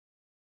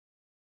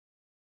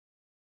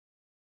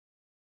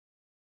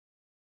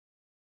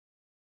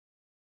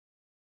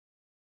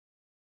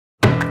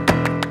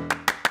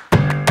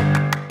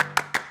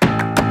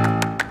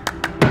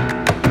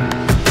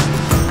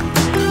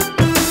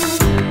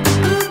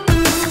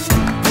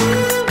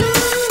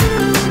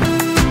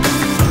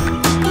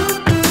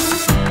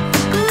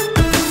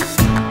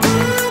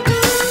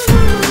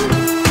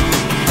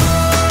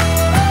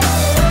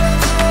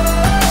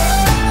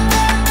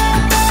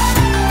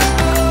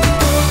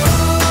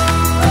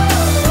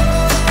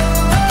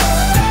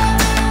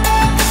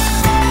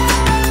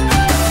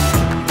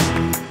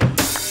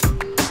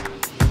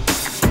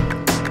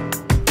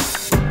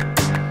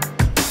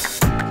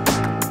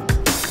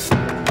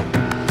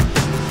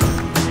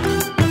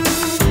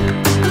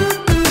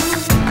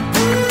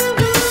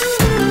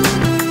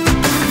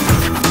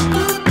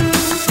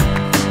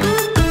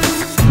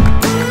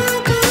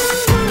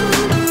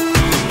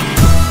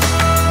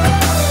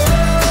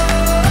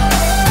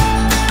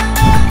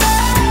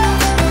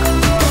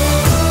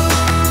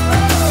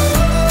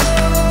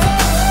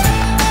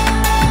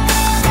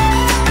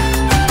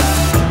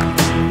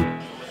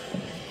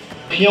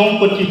ខ្ញុំ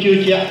ពិតជាជឿ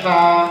ជាក់ថា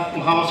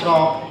មហោស្រ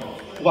ព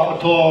វប្ប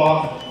ធម៌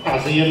អា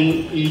ស៊ាន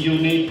EU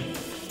នេះ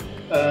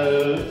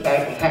តែ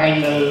បង្ហាញ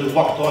នៅវ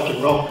ប្បធម៌ច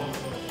ម្រុះ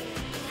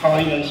ហើយ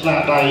នឹងស្នា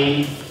ដៃ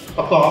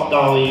ប្រកប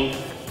ដោយ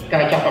កា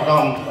រចាប់អារ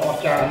ម្មណ៍ដ៏អ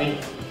ស្ចារ្យនេះ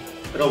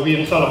រវាង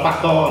សិល្ប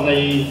ករនៃ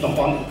តំ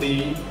បន់ទាំងពីរ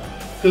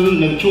គឺ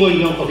នឹងជួយ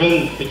នឹងពង្រឹង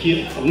វិជា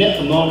ទំនាក់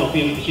ទំនងរ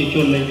វាងប្រជាជ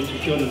ននិងប្រជា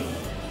ជន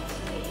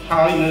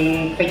ហើយនឹង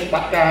កិច្ចបា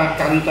ត់ការ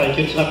កាន់តែ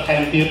ជិតស្និទ្ធថែ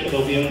មទៀតរ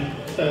វាង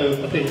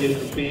ប្រទេសយើង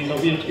ទាំងពីររ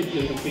វាងជាតិ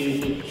យើងទាំងពីរ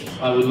នេះ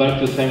I would like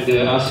to thank the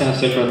ASEAN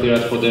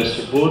Secretariat for their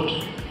support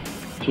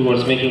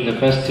towards making the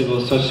festival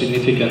such a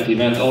significant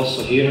event also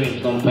here in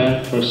Phnom Penh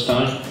first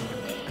time.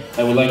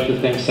 I would like to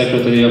thank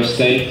Secretary of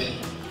State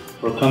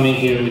for coming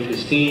here with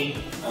his team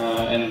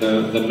and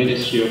the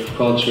Ministry of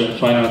Culture and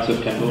Fine Arts of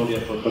Cambodia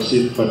for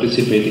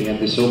participating at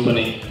this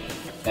opening.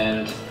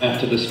 And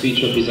after the speech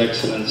of His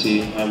Excellency,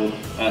 I would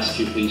ask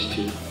you please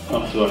to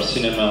come to our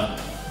cinema.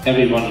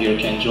 Everyone here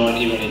can join,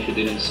 even if you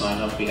didn't sign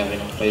up. We have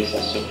enough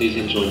places, so please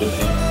enjoy the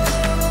film.